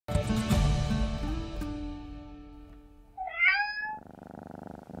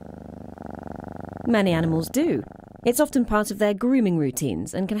Many animals do. It's often part of their grooming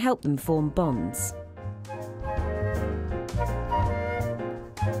routines and can help them form bonds.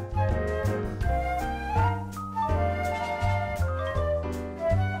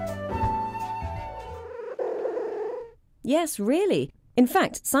 Yes, really. In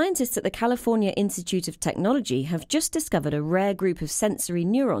fact, scientists at the California Institute of Technology have just discovered a rare group of sensory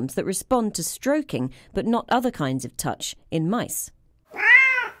neurons that respond to stroking, but not other kinds of touch, in mice.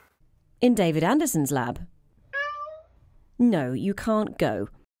 In David Anderson's lab. No, you can't go.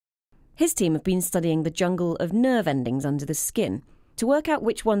 His team have been studying the jungle of nerve endings under the skin to work out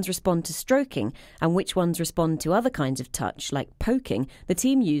which ones respond to stroking and which ones respond to other kinds of touch, like poking. The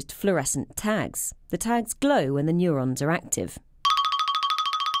team used fluorescent tags. The tags glow when the neurons are active.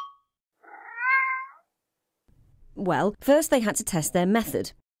 Well, first they had to test their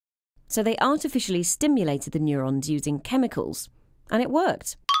method. So they artificially stimulated the neurons using chemicals, and it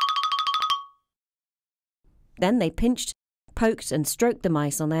worked. Then they pinched, poked and stroked the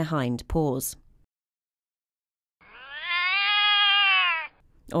mice on their hind paws.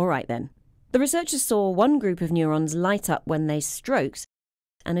 All right then. The researchers saw one group of neurons light up when they stroked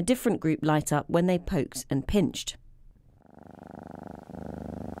and a different group light up when they poked and pinched.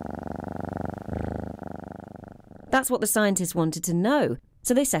 That's what the scientists wanted to know,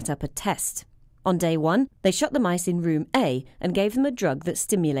 so they set up a test. On day 1, they shut the mice in room A and gave them a drug that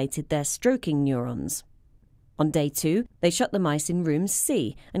stimulated their stroking neurons. On day 2, they shut the mice in room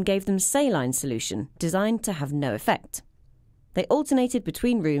C and gave them saline solution, designed to have no effect. They alternated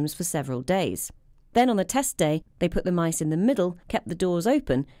between rooms for several days. Then on the test day, they put the mice in the middle, kept the doors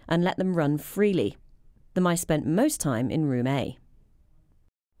open, and let them run freely. The mice spent most time in room A.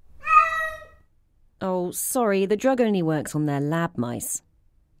 Oh, sorry, the drug only works on their lab mice.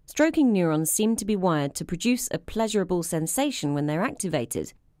 Stroking neurons seem to be wired to produce a pleasurable sensation when they're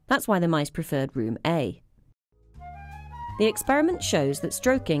activated. That's why the mice preferred room A. The experiment shows that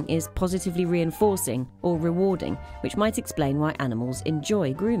stroking is positively reinforcing or rewarding, which might explain why animals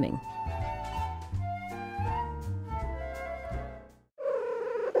enjoy grooming.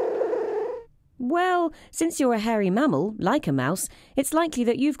 Well, since you're a hairy mammal, like a mouse, it's likely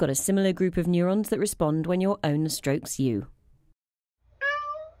that you've got a similar group of neurons that respond when your owner strokes you.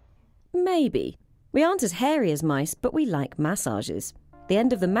 Maybe. We aren't as hairy as mice, but we like massages. The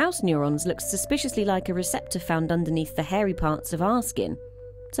end of the mouse neurons looks suspiciously like a receptor found underneath the hairy parts of our skin.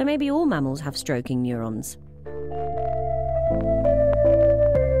 So maybe all mammals have stroking neurons.